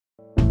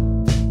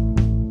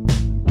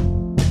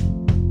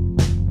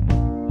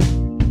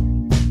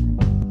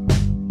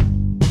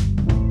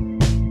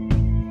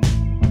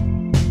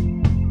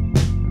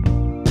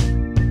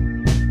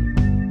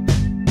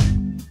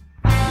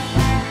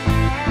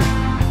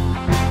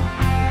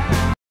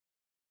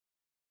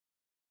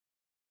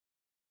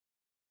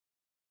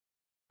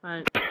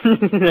Alright.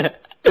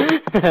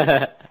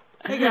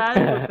 Hey guys,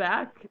 we're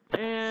back,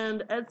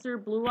 and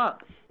Edcer blew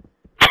up.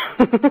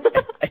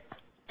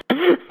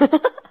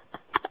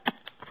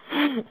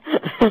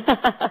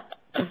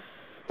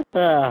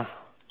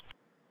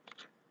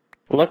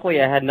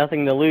 Luckily, I had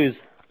nothing to lose.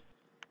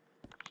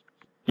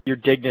 Your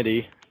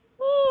dignity.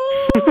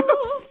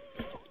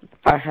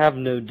 I have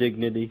no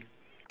dignity.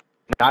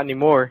 Not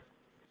anymore.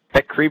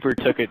 That creeper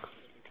took it.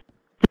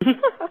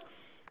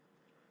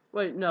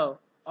 Wait, no.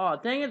 Oh,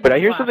 dang it. But I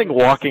hear something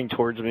walking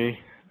towards me.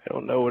 I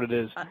don't know what it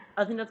is.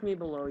 I think that's me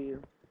below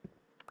you.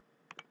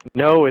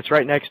 No, it's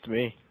right next to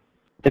me.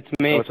 It's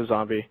me. Oh, it's a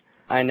zombie.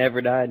 I never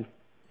died.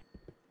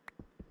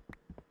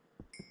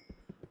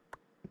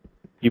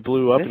 You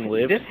blew up and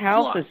lived? This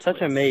house is such a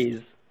twist.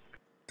 maze.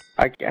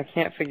 I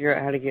can't figure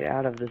out how to get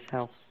out of this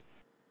house.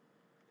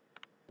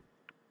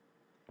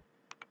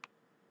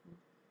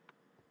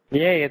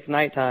 Yay, it's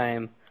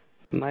nighttime.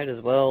 Might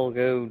as well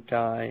go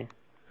die.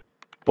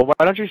 Well, why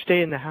don't you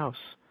stay in the house?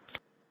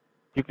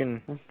 You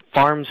can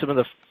farm some of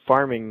the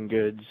farming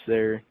goods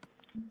there.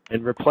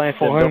 And replant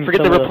them. Don't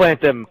forget to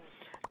replant them.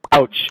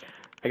 Ouch.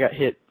 I got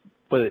hit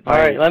with it.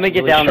 Alright, let me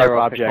get down there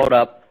real quick. Hold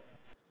up.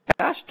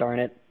 Gosh darn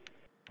it.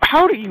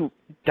 How do you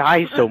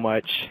die so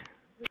much?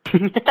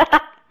 That's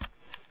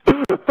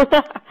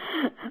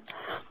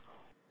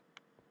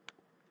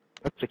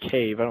a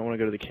cave. I don't want to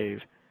go to the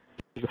cave.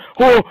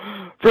 Oh!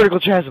 Vertical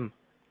chasm!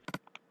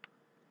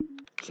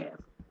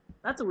 Chasm.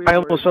 That's a weird I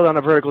word. almost fell down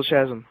a vertical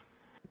chasm.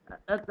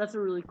 That's a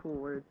really cool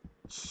word.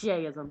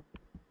 Chasm.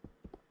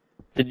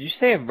 Did you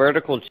say a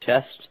vertical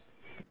chest?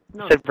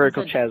 No, I said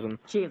vertical chasm.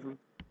 Chasm.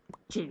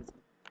 Chasm.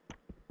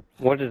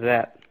 What is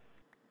that?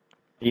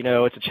 You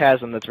know, it's a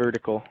chasm that's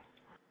vertical.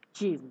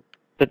 Chasm.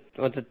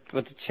 What's a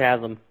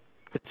chasm?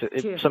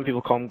 Some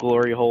people call them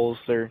glory holes.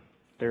 They're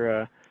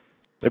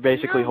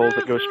basically holes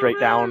that go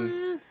straight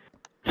down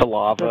to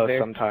lava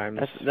sometimes.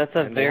 That's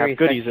a very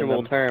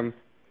sexual term.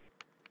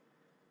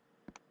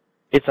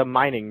 It's a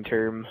mining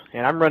term,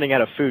 and I'm running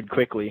out of food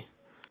quickly.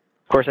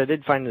 Of course, I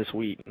did find this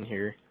wheat in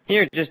here.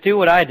 Here, just do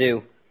what I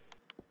do.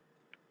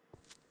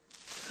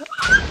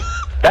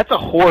 That's a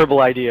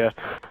horrible idea.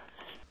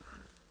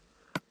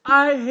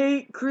 I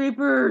hate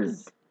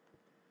creepers.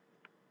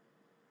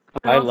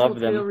 I love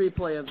them. A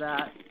replay of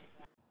that.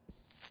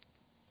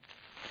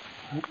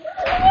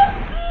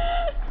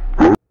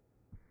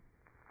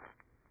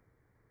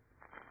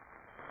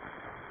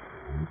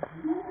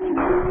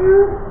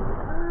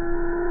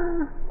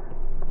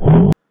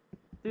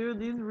 Dude,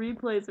 these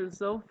replays are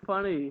so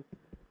funny.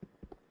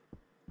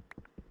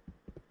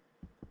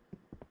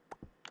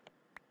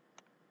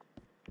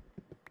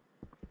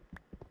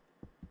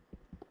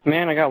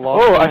 Man, I got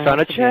lost. Oh, I found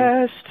a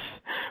chest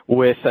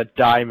with a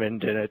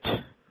diamond in it.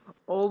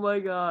 Oh my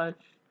gosh.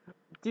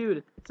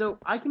 Dude, so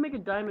I can make a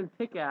diamond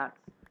pickaxe,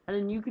 and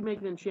then you can make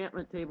an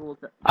enchantment table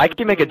with that. I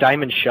can make a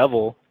diamond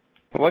shovel.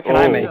 What can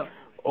I make?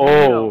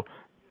 Oh.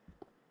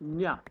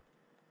 Yeah.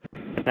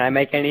 Can I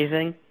make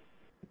anything?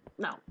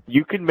 No.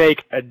 You can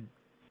make a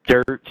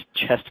dirt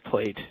chest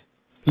plate.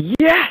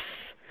 Yes!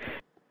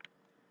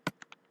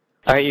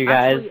 Alright, you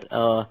guys,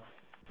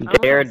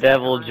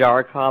 Daredevil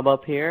Jarcob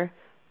up here,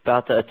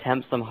 about to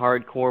attempt some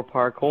hardcore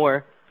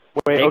parkour.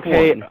 Wait,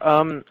 okay,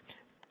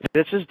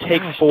 this is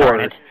take 4,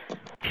 and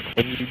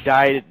you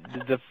died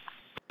the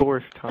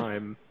 4th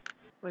time.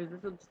 Wait, is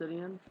this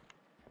obsidian?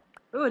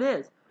 Oh, it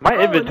is. My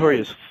inventory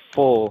is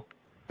full.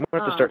 I'm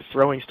gonna have to start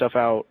throwing stuff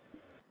out.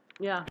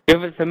 Yeah.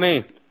 Give it to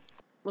me.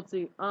 Let's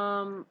see.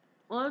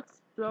 Let's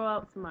throw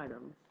out some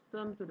items.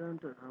 Dun, dun, dun,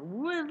 dun.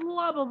 With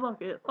lava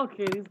bucket.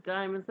 Okay, these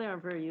diamonds, they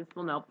aren't very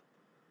useful. Nope.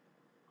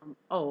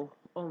 Oh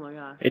my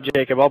gosh. Hey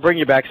Jacob, I'll bring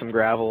you back some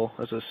gravel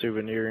as a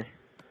souvenir.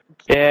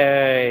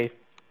 Yay.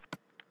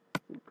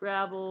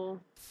 Gravel.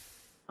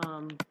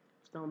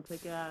 Stone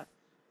pickaxe.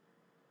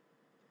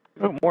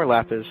 Oh, more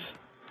lapis.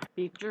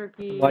 Beef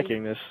jerky. I'm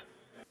liking this.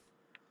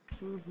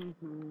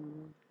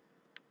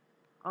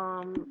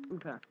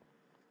 Okay.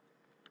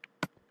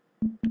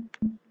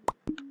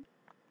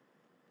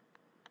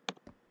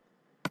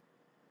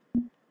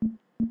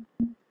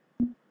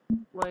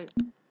 Wait.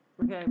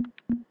 Okay.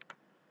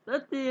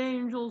 Let the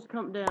angels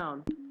come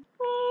down.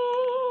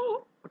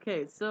 Ooh.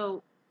 Okay,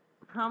 so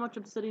how much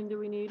obsidian do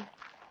we need?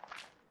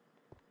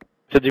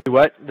 To do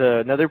what?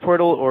 The nether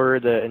portal or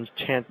the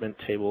enchantment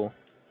table?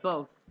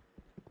 Both.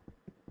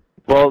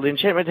 Well, the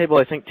enchantment table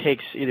I think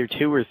takes either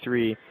 2 or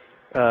 3,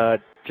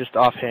 just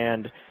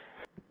offhand.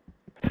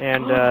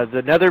 And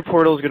the nether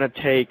portal is going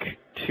to take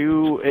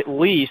at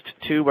least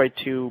 2 by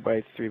 2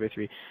 by 3 by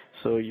 3.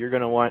 So you're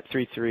going to want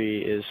 3,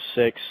 3 is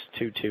 6,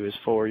 2, 2 is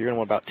 4. You're going to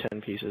want about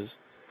 10 pieces.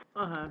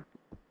 Uh-huh.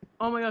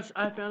 Oh my gosh,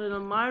 I found an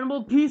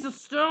unminable piece of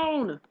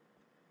stone!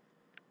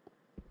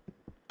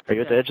 Are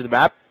you at the edge of the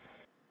map?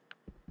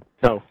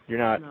 No, you're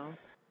not. No.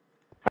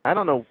 I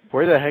don't know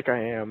where the heck I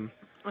am.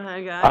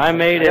 Okay, guys. I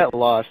made I it. got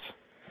lost.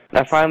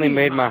 I finally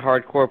made my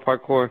hardcore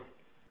parkour.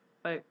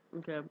 Wait,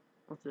 okay.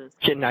 What's this?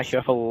 Now you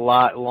have a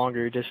lot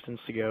longer distance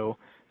to go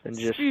than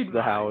just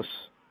the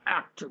house.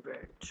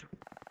 Activate.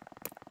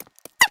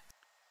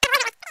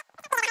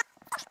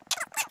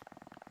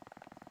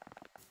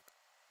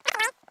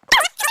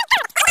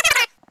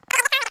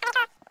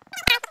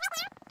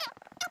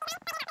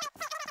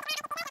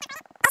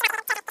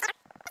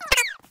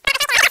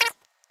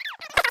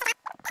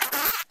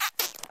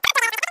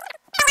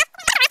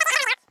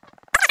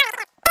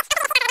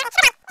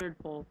 weird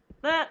pull.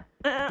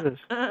 This.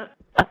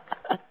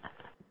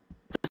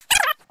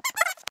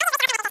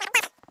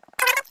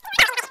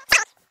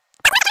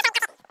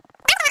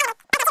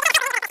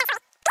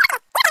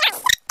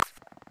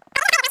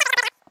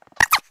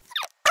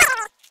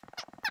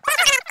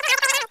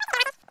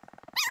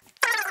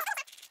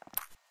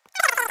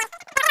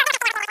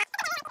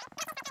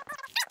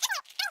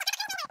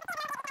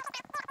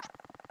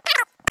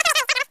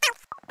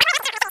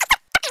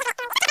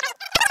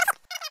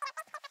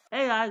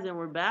 Hey guys, and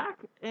we're back.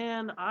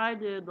 And I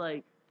did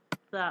like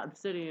that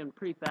obsidian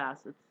pretty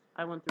fast.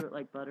 I went through it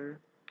like butter.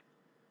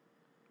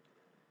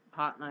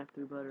 Hot knife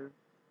through butter.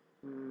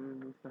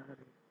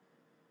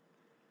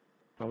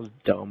 That was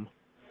dumb.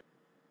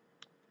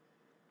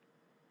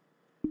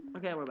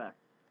 Okay, we're back.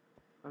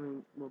 I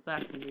mean, well,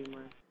 back from being my.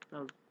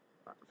 That was.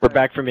 We're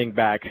back from being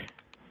back.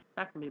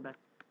 Back from being back.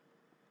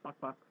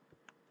 Fuck.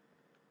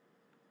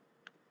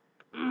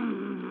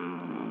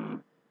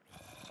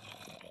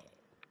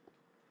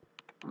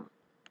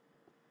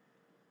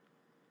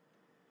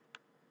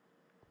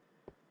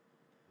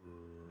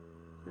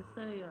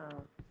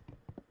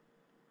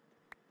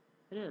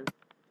 It is.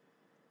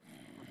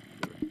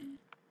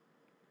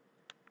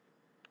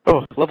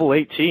 Oh, level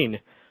 18.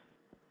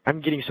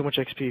 I'm getting so much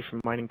XP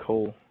from mining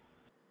coal.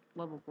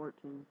 Level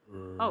 14.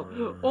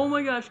 Oh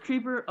my gosh,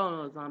 creeper. Oh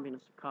no, zombie and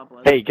a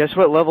cobweb. Hey, guess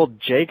what level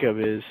Jacob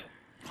is?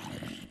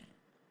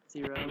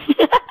 0.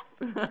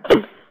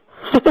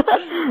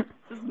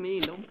 Just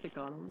mean, don't pick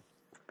on him.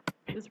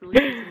 Just really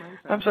piece of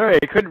Minecraft. I'm sorry,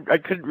 I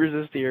couldn't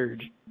resist the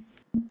urge.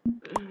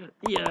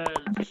 Yes.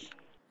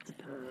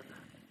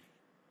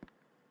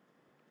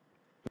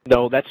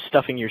 No, that's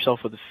stuffing yourself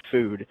with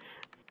food.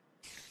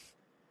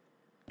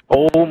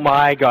 Oh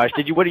my gosh,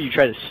 what did you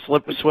try to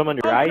swim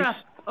under ice? Crap.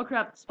 Oh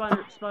crap,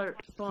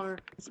 spawner.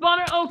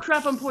 Oh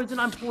crap, I'm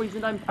poisoned.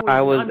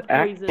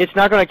 It's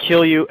not gonna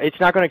kill you,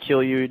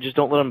 just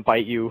don't let him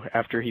bite you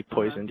after he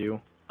poisoned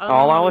you.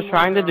 All I was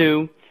trying to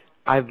do,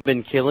 I've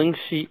been killing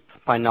sheep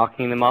by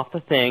knocking them off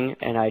the thing,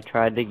 and I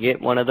tried to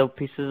get one of the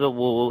pieces of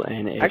wool,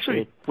 and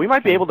Actually, we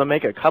might be able to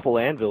make a couple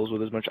anvils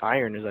with as much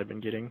iron as I've been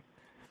getting.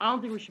 I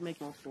don't think we should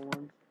make multiple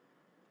ones.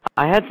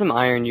 I had some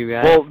iron, you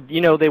guys. Well, you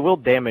know, they will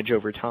damage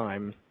over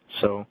time,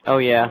 so... Oh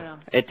yeah.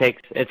 It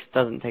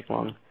doesn't take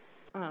long.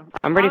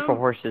 I'm ready for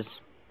horses.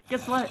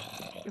 Guess what,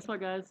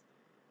 guys?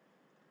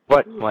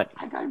 What?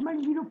 I got my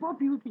little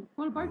puppy with me.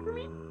 Wanna bark for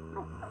me?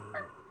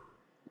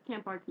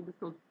 Can't bark, he just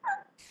goes...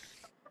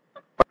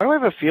 Why do I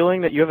have a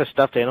feeling that you have a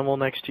stuffed animal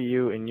next to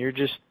you, and you're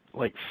just,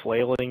 like,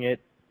 flailing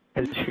it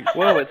as you...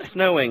 Whoa, it's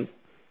snowing.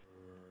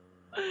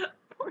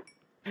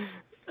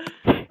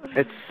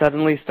 It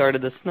suddenly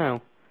started to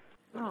snow.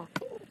 Oh,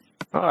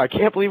 I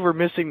can't believe we're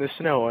missing the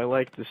snow. I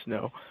like the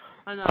snow.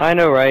 I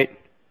know, right?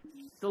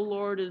 The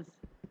Lord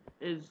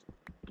is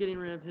getting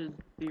rid of his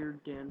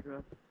beard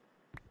dandruff.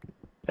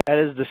 That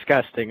is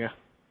disgusting. I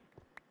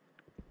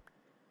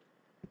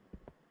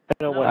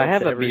don't want I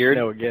have a beard.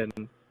 Snow again.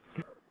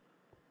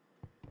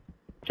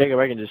 Jacob,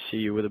 I can just see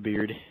you with a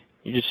beard.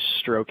 You're just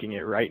stroking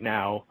it right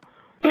now.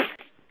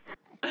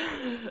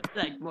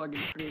 Like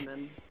Morgan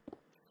Freeman.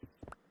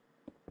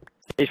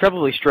 He's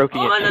probably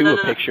stroking it to a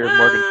picture of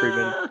Morgan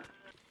Freeman.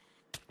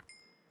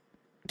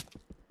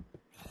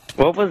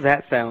 What was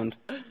that sound?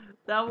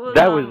 That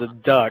was a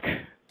duck.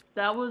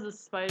 That was a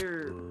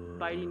spider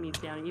biting me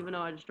down, even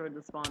though I destroyed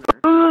the spawner.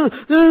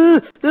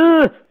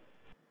 Oh,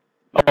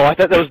 I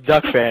thought that was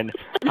Duck Fan.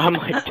 I'm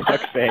like,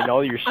 Duck Fan,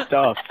 all your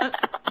stuff.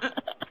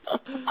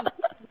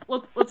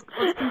 Let's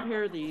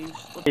compare these.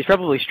 He's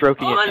probably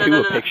stroking it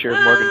to a picture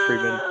of Morgan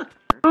Freeman.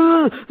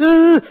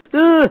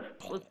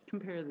 Let's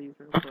compare these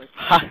real quick.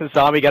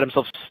 Zombie got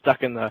himself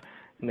stuck in the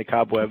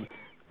cobweb.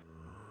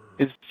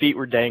 His feet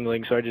were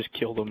dangling, so I just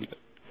killed him.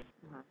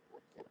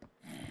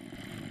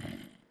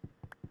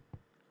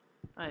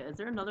 Alright, is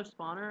there another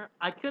spawner?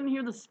 I couldn't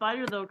hear the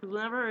spider though, because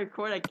whenever I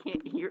record, I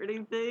can't hear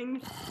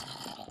anything.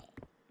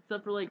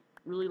 Except for like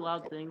really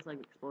loud things like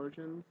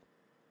explosions.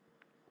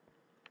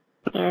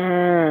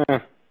 Well,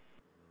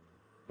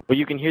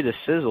 you can hear the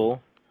sizzle.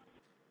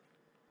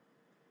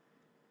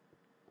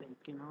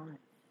 Bacon on it.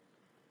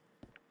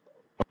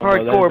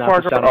 Hardcore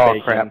Parker.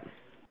 Oh crap.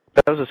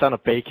 That was the sound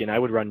of bacon. I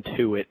would run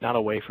to it, not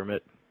away from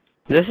it.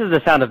 This is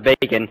the sound of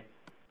bacon.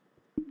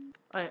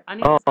 Alright, I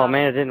need to stop.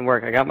 Man, it didn't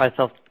work. I got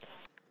myself...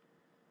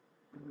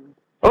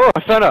 Oh,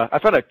 I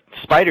found a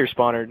spider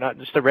spawner, not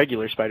just a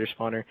regular spider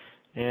spawner.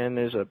 And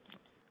there's a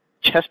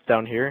chest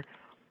down here.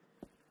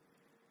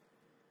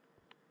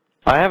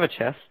 I have a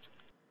chest.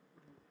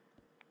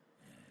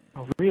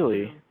 Oh,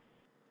 really?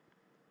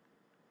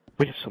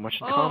 We have so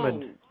much in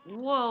common.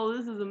 Whoa,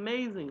 this is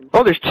amazing.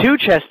 Oh, there's 2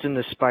 chests in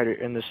this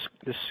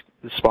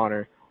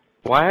spawner.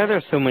 Why are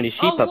there so many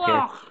sheep up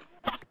here?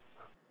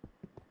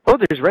 Oh,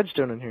 there's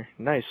redstone in here.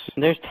 Nice.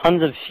 There's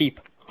tons of sheep.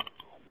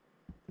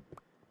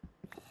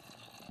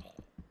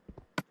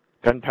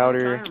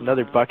 Gunpowder,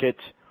 another bucket,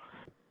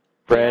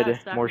 bread,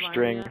 more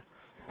string.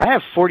 I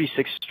have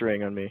 46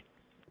 string on me.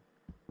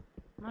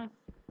 Nice.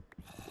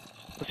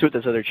 Let's see what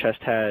this other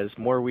chest has.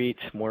 More wheat,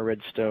 more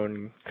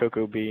redstone,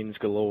 cocoa beans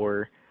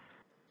galore.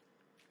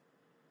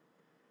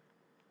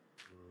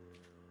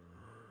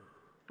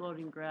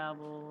 exploding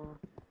gravel.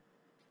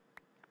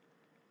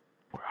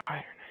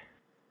 Iron.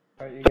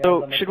 Alright,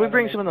 So, should we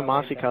bring some of the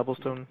mossy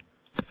cobblestone?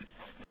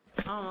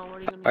 I don't know, what are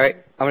you gonna Alright,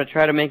 do? I'm gonna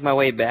try to make my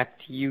way back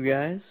to you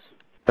guys.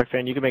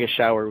 Duckfan, you can make a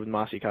shower with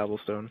mossy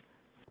cobblestone.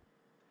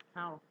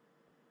 How?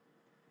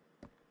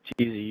 It's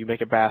easy. You make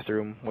a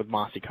bathroom with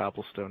mossy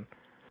cobblestone.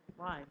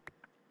 Why?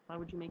 Why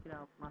would you make it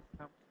out of mossy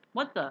cobblestone?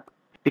 What the?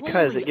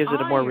 Because Holy it gives it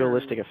a more iron!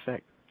 realistic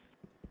effect.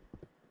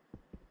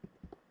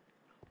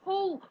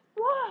 Oh,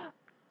 what?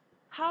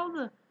 How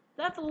the?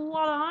 That's a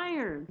lot of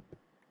iron.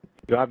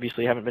 You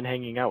obviously haven't been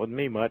hanging out with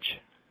me much.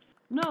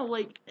 No,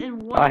 like in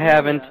one I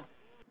haven't. area.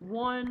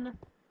 1,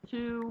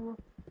 2,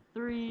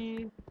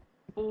 3,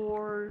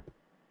 4,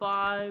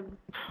 5,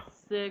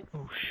 6,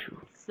 Oh, shoot.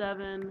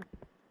 7,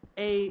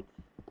 8,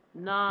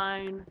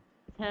 9,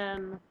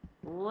 10,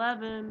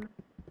 11,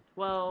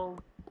 12,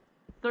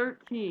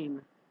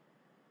 13.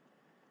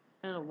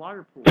 And a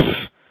water pool.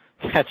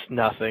 That's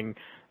nothing.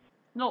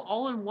 No,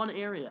 all in one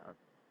area.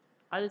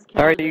 I just can't.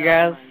 Alright, you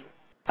guys.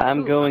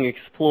 I'm going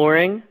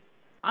exploring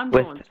I'm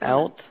going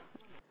without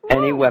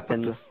swimming. any Woo!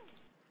 weapons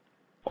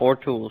or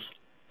tools.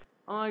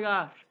 Oh my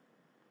gosh.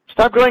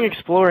 Stop going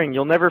exploring.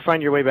 You'll never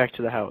find your way back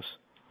to the house.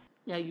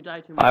 Yeah, you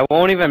died too much. I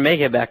won't even make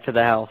it back to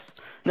the house.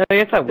 No,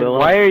 yes I Then will.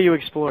 why are you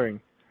exploring?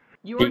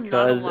 You are not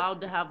because-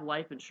 allowed to have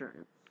life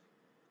insurance.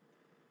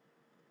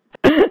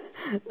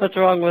 What's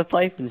wrong with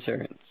life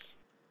insurance?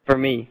 For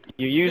me.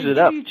 You use They it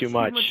give up you too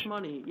much.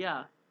 Money,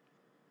 yeah.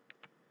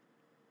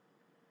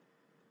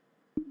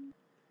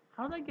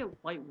 How did I get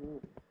white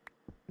wool?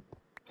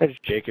 That's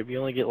Jacob. You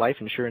only get life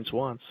insurance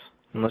once,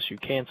 unless you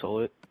cancel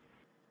it.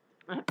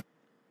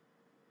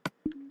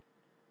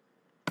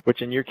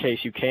 Which in your case,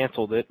 you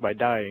canceled it by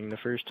dying the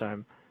first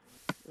time.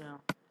 Yeah.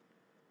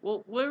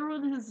 Well, where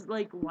would his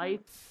life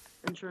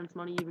insurance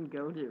money even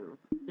go to?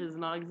 His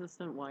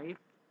non-existent wife?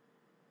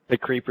 The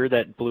creeper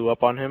that blew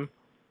up on him.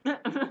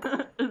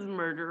 His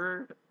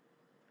murderer?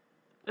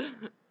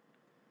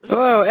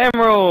 Oh,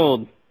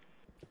 emerald!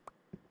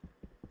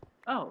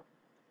 Oh,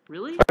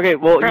 really? Okay,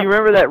 well, Crap. you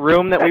remember that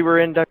room that we were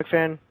in,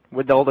 Duckfan?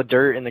 With all the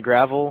dirt and the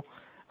gravel?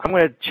 I'm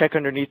gonna check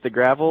underneath the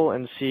gravel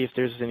and see if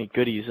there's any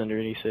goodies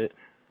underneath it.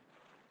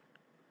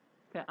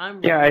 Okay,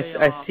 I'm Yeah, way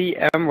I off. see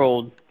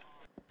emerald,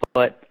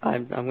 but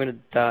I'm gonna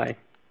die.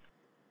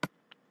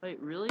 Wait,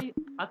 really?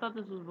 I thought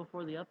this was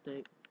before the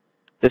update.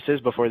 This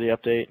is before the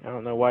update. I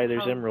don't know why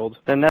there's Oh. emerald.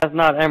 Then that's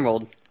not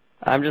emerald.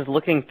 I'm just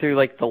looking through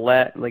like the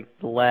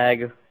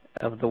lag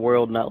of the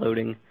world not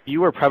loading.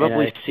 You were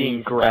probably I see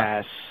seeing stuff.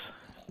 grass.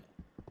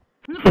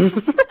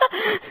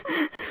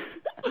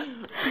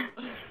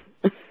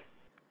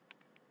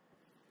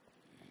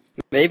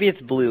 Maybe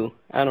it's blue.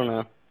 I don't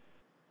know.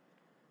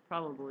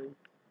 Probably.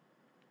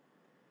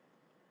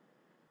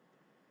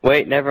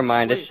 Wait, never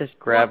mind. Wait, It's just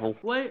gravel.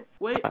 Wait.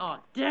 Oh,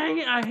 dang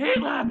it! I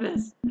hate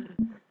lapis.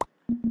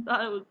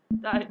 Thought it was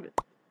diamond.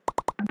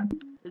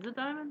 Is it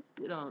diamond?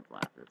 You know, it's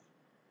lapis.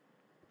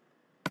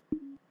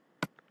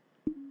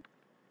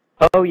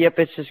 Oh, yep,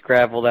 it's just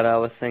gravel that I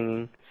was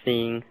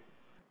seeing.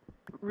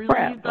 Really?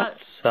 Crap, that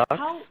sucks.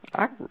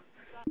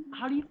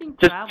 How do you think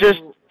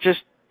gravel?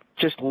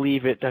 Just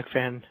leave it,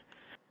 Duckfan.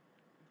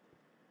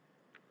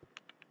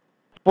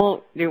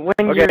 Well, when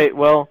Okay, you're,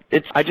 well,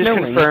 it's I just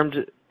snowing.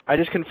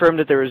 confirmed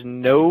that there was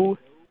no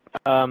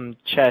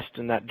chest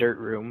in that dirt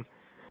room.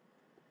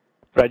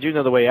 But I do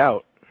know the way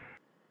out.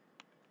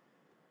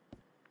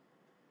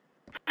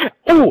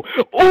 Oh!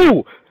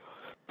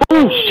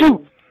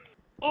 Shoot!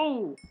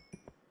 Oh!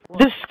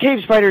 This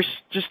cave spider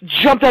just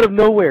jumped out of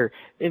nowhere,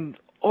 and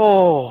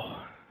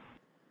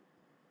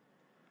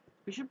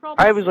We should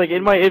probably. I was like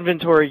in my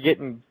inventory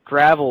getting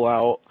gravel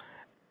out,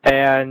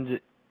 and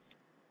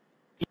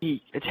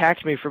he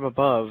attacked me from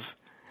above.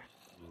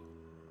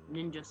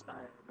 Ninja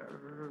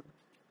spider.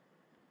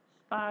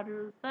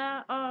 Spiders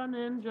that are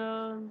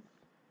ninjas.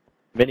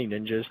 Many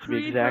ninjas, to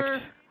be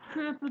exact.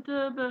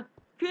 Creeper,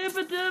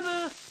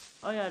 creeper.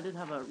 Oh yeah, I did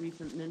have a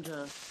recent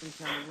ninja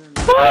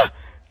encounter.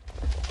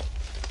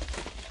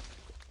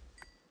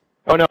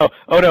 Oh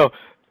no!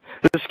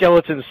 The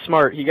skeleton's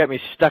smart. He got me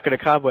stuck in a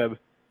cobweb.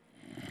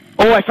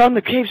 Oh, I found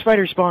the cave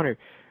spider spawner.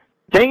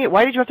 Dang it!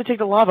 Why did you have to take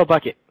the lava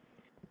bucket?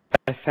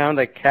 I found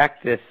a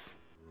cactus.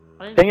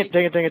 Dang it!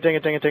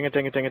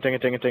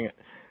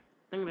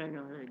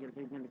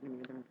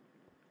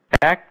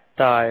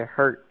 Cacti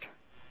hurt.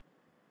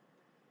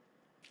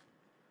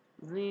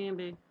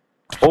 Zombie.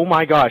 Oh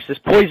my gosh, this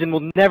poison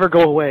will never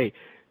go away.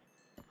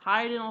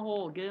 Hide in a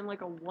hole. Get in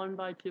like a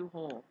 1x2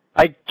 hole.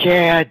 I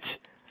can't.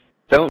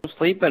 Don't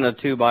sleep in a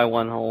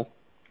 2x1 hole.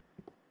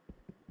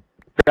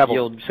 Gravel,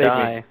 You'll save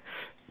die. me.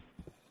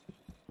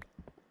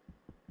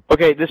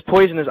 Okay, this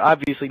poison is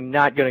obviously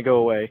not gonna go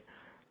away.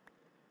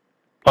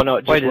 Oh no,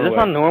 it just Wait, is went this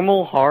away. on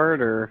normal,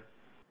 hard, or?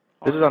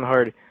 This is on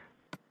hard.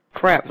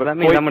 Crap, so But that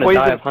means I'm gonna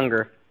die of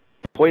hunger.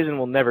 Poison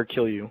will never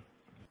kill you.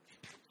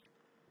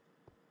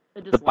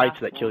 It just The bites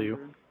lasts that kill you.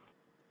 longer.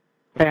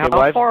 Hey, Okay, well,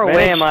 how I've far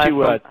away am I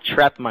managed from... to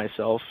trap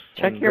myself.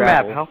 Check in your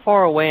map. gravel. How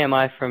far away am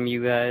I from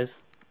you guys?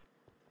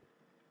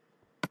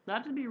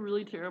 Not to be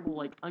really terrible,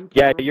 like Yeah,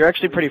 unkillable you're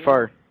actually pretty poison.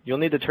 far. You'll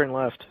need to turn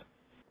left.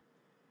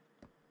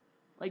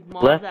 Like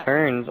mobs Left that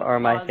turns are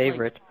my cause,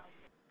 favorite.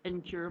 like,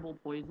 incurable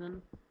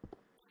poison.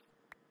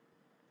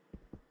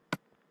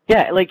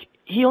 Yeah, like,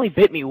 he only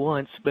bit me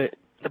once, but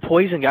the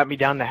poison got me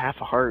down to half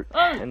a heart,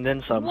 and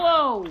then some.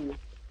 Whoa!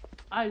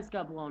 I just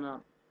got blown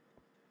up.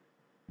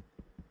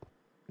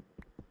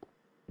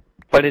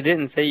 But it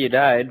didn't say you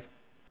died.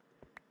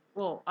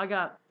 Well, I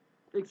got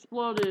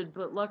exploded,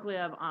 but luckily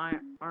I have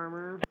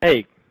armor.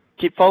 Hey,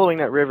 keep following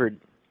that river,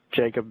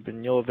 Jacob,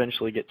 and you'll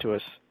eventually get to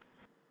us.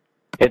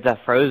 It's a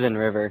frozen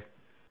river.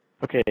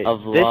 Okay,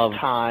 Of this love.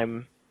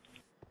 time...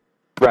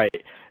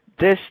 Right.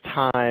 This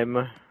time,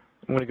 I'm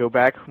going to go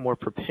back more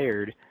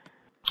prepared.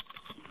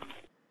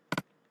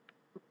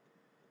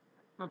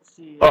 Let's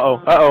see.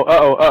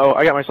 Uh-oh.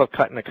 I got myself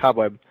cut in a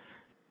cobweb.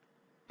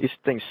 These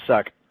things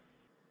suck.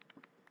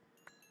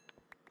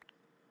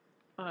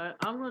 Alright,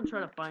 I'm gonna try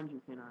to find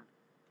you, Canine.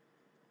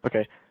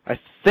 Okay. I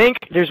think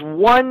there's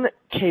one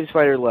cave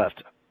spider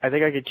left. I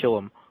think I could kill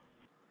him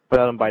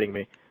without him biting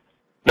me.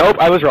 Nope,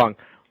 I was wrong.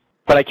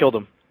 But I killed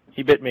him.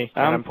 He bit me,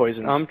 and I'm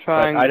poisoned. I'm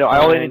trying But to all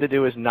I find- need to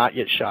do is not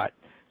get shot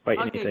by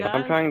Okay, anything. guys.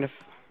 I'm trying to...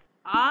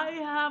 I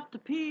have to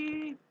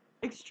pee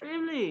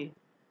extremely,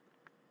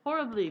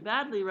 horribly,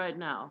 badly right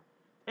now.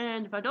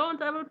 And if I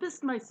don't, I will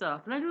piss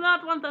myself. And I do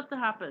not want that to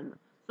happen.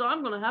 So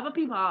I'm gonna have a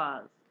pee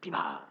pause. Pee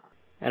pause.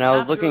 And I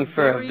was After looking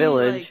for a very,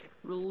 village, like,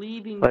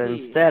 relieving but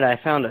pee. instead I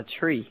found a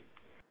tree.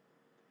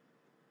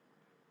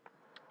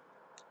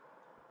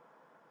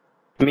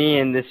 Me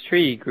and this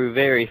tree grew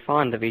very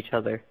fond of each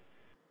other.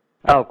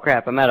 Oh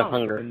crap, I'm out of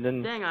hunger. And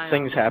then Dang, I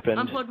things happened.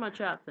 unplugged my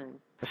chat thing.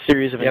 A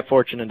series of Yep.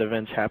 unfortunate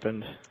events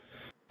happened.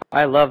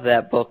 I love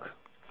that book.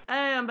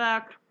 Hey, I'm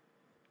back.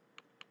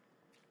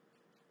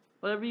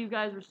 Whatever you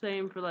guys were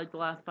saying for like the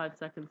last 5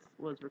 seconds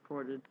was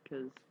recorded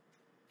because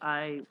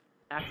I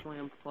accidentally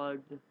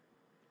unplugged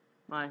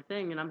my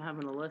thing and I'm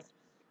having a lisp.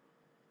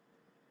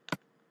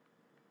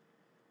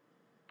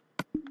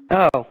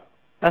 Oh,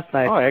 that's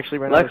nice. Oh, I actually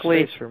ran Luckily,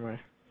 out of space for my...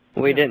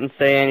 we didn't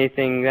say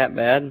anything that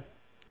bad.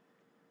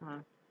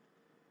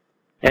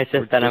 It's Or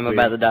just that did I'm we?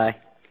 about to die.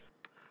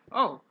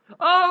 Oh!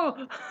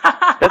 Oh!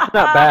 That's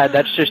not bad,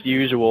 that's just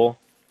usual.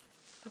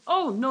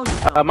 Oh, no, you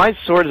don't. My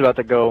sword is about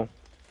to go.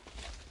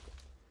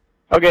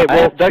 Okay, I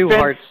well, have 2 Duckman,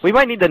 hearts. we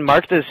might need to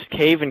mark this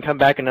cave and come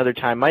back another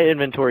time. My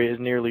inventory is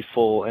nearly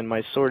full, and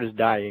my sword is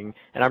dying,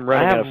 and I'm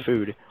running out of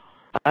food.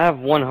 I have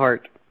 1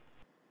 heart.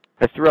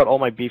 I threw out all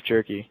my beef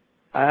jerky.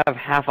 I have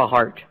half a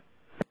heart.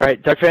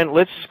 Alright, Duckfan,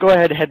 let's go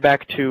ahead and head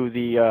back to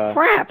the,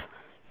 Crap!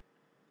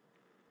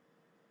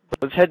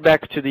 let's head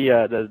back to the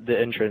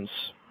entrance.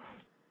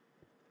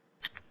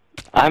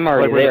 I'm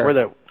already there. Where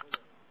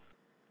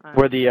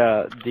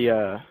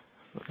the,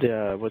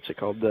 what's it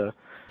called, the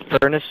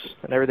furnace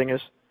and everything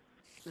is.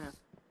 Yeah.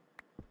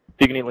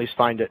 You can at least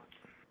find it.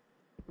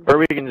 Or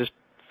we can just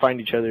find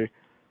each other.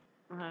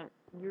 Alright,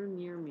 you're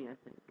near me, I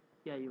think.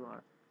 Yeah, you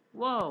are.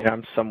 Whoa! Yeah,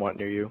 I'm somewhat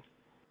near you.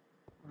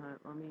 Alright,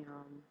 let me,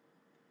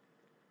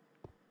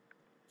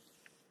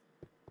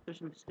 there's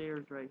some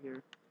stairs right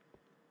here.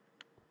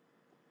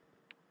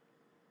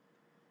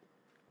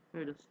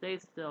 Here, just stay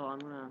still. I'm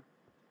gonna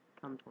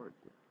come towards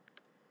you.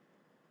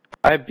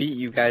 I beat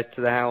you guys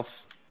to the house.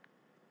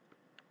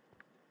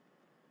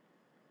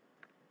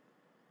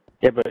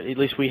 Yeah, but at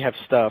least we have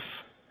stuff.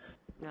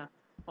 Yeah.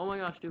 Oh my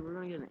gosh, dude, we're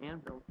gonna get an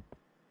anvil.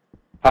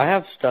 I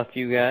have stuff,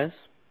 you guys.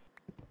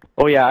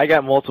 Oh yeah, I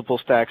got multiple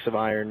stacks of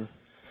iron.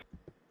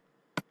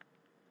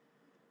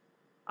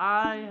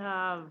 I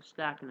have a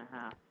stack and a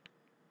half.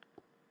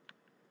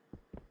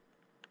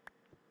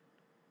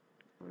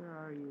 Where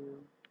are you?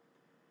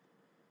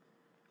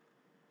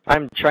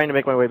 I'm trying to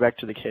make my way back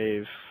to the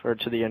cave, or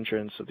to the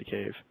entrance of the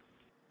cave.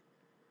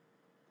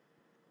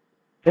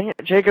 Dang it,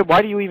 Jacob,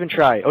 why do you even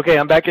try? Okay,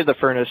 I'm back at the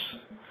furnace.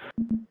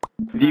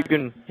 You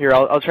can, here,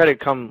 I'll try to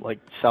come, like,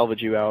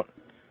 salvage you out.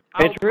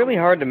 It's really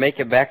hard to make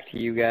it back to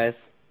you guys.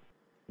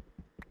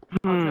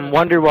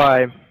 Wonder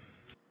why.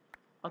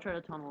 I'll try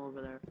to tunnel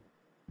over there.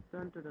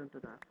 Dun, dun, dun,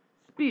 dun, dun.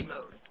 Speed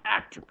mode,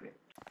 activate.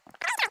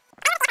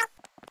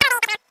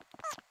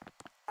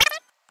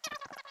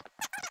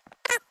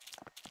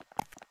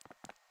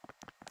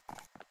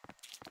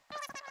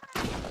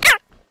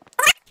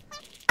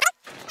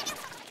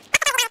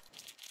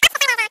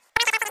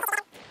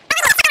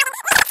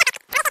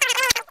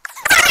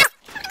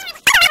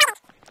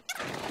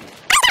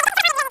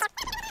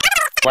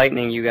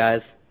 Lightning, you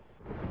guys.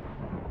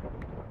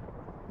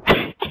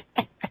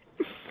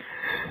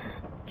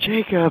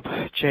 Jacob.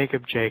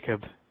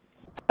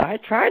 I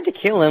tried to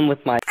kill him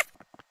with my...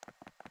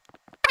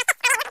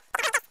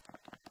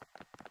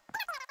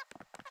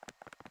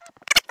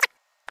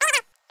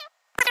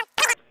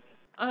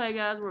 Okay,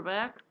 guys, we're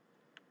back.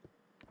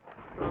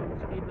 From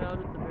the speed mode,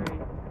 it's a very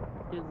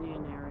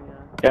dizzying area.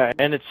 Yeah,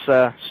 and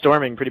it's,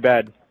 storming pretty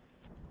bad.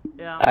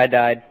 Yeah. I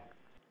died.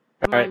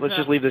 Alright, let's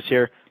just leave this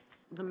here.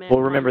 The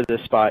We'll remember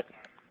this spot.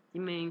 The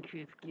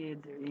Minecraft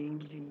kids are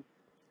angry.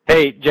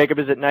 Hey, Jacob,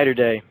 is it night or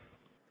day?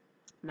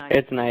 Night.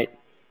 It's night.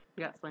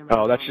 We got slain by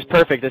Oh, a that's zombie. just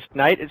perfect. It's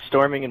night, it's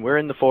storming, and we're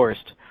in the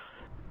forest.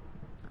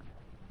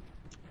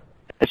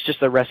 It's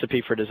just a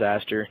recipe for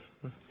disaster.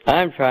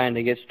 I'm trying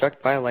to get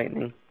struck by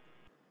lightning.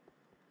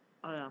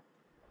 Oh yeah.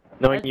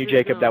 Knowing you, Edcer's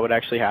Jacob, that gonna- would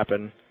actually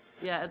happen.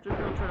 Yeah, Edcer's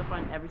gonna try to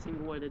find every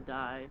single way to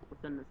die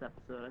within this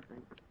episode, I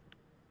think.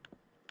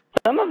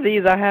 Some of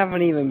these I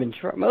haven't even been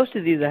most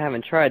of these I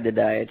haven't tried to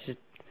die. It just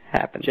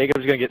happened.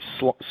 Jacob's gonna get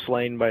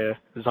slain by a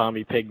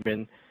zombie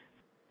pigman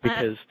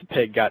because the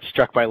pig got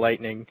struck by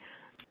lightning,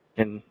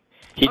 and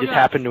he just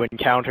happened to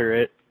encounter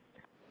it.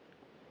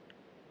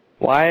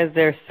 Why is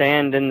there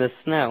sand in the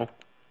snow?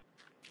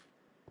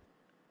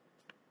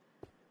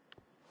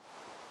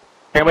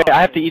 Hey, wait,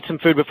 I have to eat some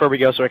food before we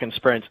go so I can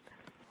sprint.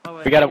 Oh,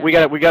 wait, We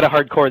gotta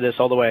hardcore this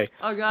all the way.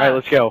 Oh god. Alright,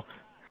 let's go.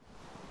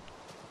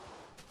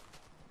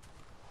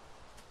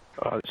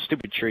 Oh, this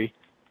stupid tree.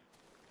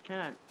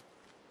 Can't.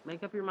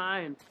 Make up your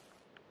mind.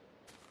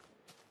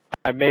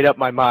 I made up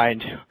my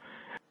mind.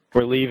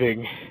 We're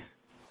leaving.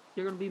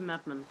 You're gonna be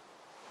Mepman.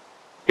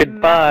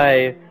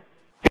 Goodbye.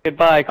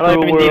 Goodbye, I cruel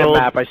don't even need a world.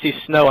 map. I see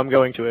snow, I'm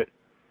going to it.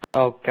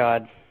 Oh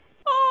god.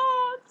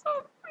 Oh, it's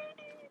so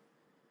pretty.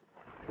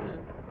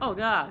 Oh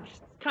gosh.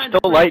 It's kind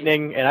Still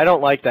lightning, and I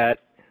don't like that.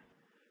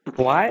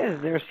 Why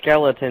is there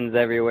skeletons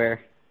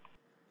everywhere?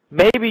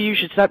 Maybe you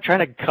should stop trying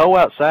to go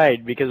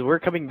outside, because we're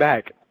coming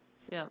back.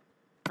 Yeah.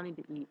 I need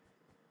to eat.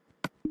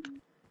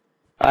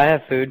 I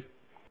have food.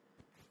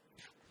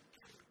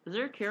 Is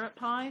there a carrot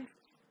pie?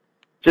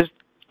 Just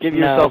give No.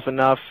 yourself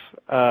enough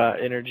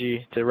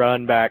energy to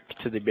run back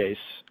to the base.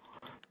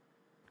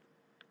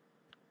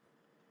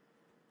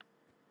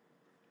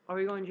 Are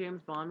we going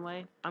James Bond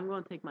way? I'm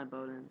going to take my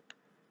boat in.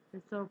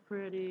 It's so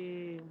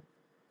pretty.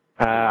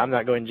 I'm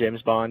not going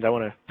James Bond. I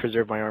want to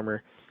preserve my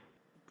armor.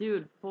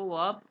 Dude, full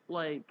up,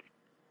 like...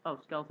 Oh,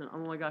 skeleton. Oh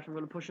my gosh, I'm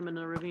going to push him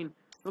into the ravine.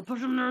 I'm going to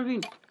push him in the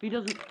ravine. He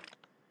doesn't...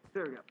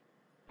 There we go.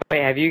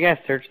 Wait, have you guys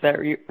searched that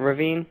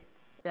ravine?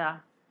 Yeah.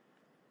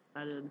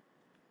 I did.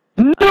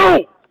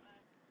 No!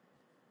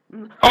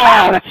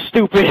 Oh, that's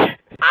stupid!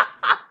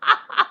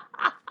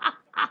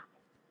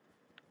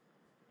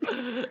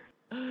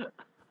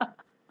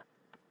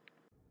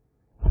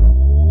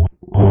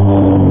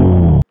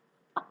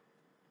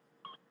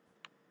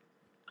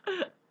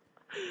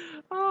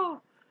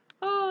 Oh,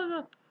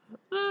 oh,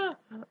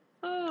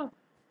 oh.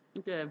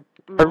 Okay.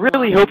 I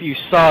really hope you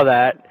saw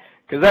that,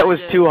 because that was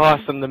too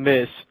awesome to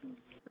miss.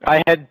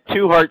 I had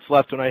 2 hearts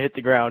left when I hit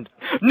the ground.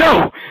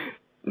 No!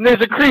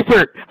 There's a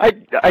creeper!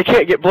 I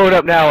can't get blown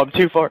up now, I'm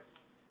too far.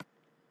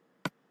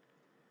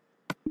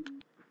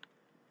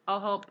 I'll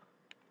help.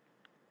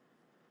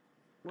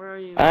 Where are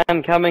you?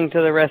 I'm coming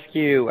to the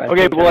rescue.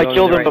 Okay, well I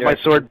killed him, but my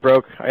sword. sword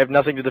broke. I have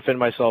nothing to defend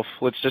myself.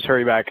 Let's just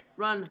hurry back.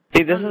 Run.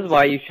 See, this Run. is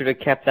why you should have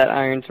kept that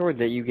iron sword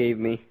that you gave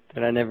me,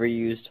 that I never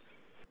used.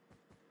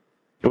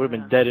 It would have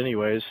been dead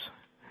anyways.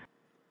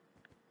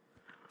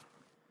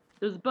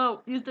 There's a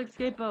boat. Use the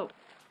escape boat.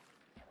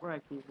 Where I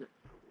can use it.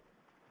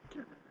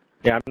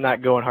 Yeah, I'm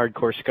not going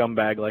hardcore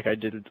scumbag like I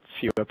did a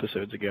few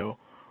episodes ago.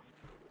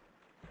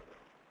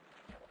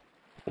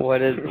 What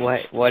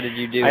did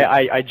you do?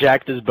 I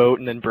jacked his boat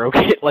and then broke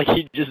it like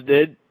he just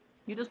did.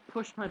 You just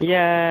pushed my boat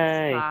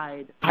Yay.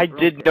 aside. I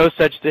did no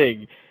such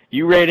thing.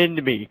 You ran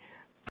into me.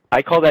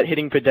 I call that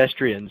hitting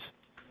pedestrians.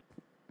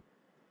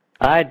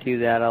 I do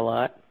that a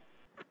lot.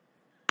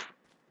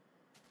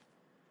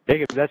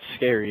 Jacob, that's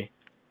scary.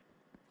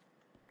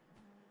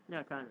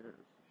 Yeah, kind of is.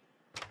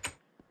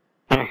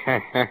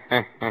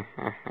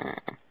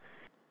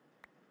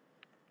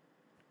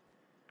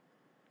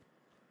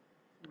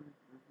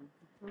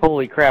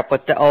 Holy crap,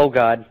 what the— oh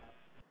god.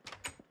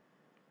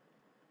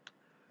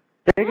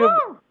 Jacob,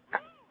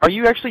 are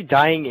you actually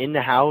dying in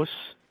the house?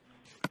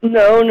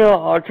 No,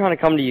 I'm trying to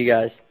come to you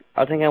guys.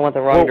 I think I went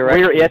the wrong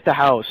direction. We're at the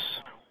house.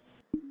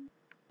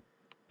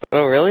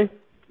 Oh, really?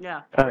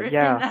 Yeah. Yeah. We're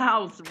in the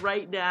house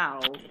right now.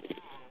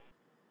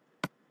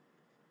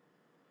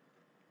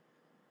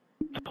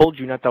 I told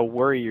you not to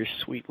worry your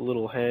sweet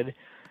little head.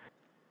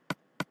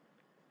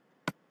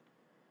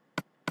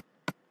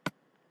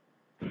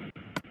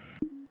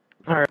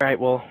 Alright,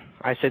 well,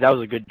 I say that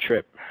was a good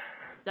trip.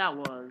 That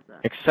was.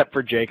 Except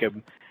for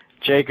Jacob.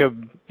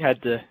 Jacob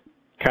had to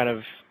kind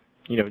of,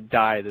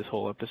 die this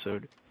whole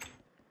episode.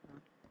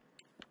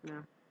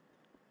 Yeah.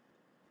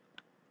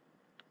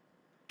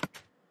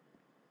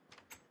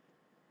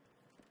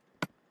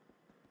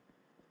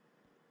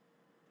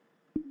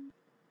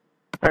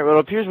 Alright, well,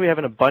 it appears we have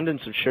an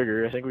abundance of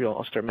sugar. I think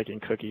I'll start making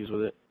cookies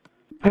with it.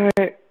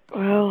 Alright,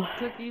 well...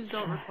 Cookies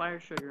don't require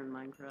sugar in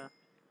Minecraft.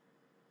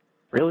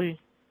 Really?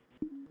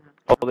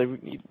 Oh, they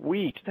need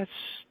wheat. That's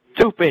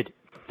stupid.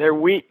 They're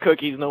wheat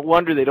cookies. No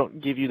wonder they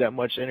don't give you that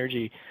much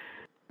energy.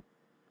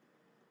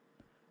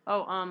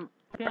 Oh,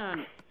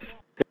 Ken.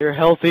 They're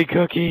healthy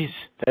cookies.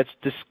 That's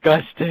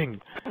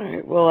disgusting.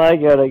 Alright, well, I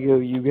gotta go,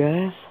 you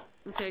guys.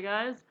 Okay,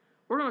 guys.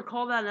 We're gonna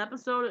call that an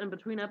episode. In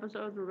between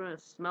episodes, we're gonna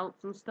smelt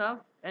some stuff,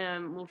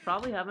 and we'll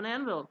probably have an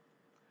anvil.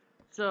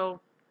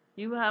 So,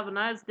 you have a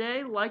nice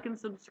day. Like and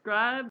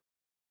subscribe.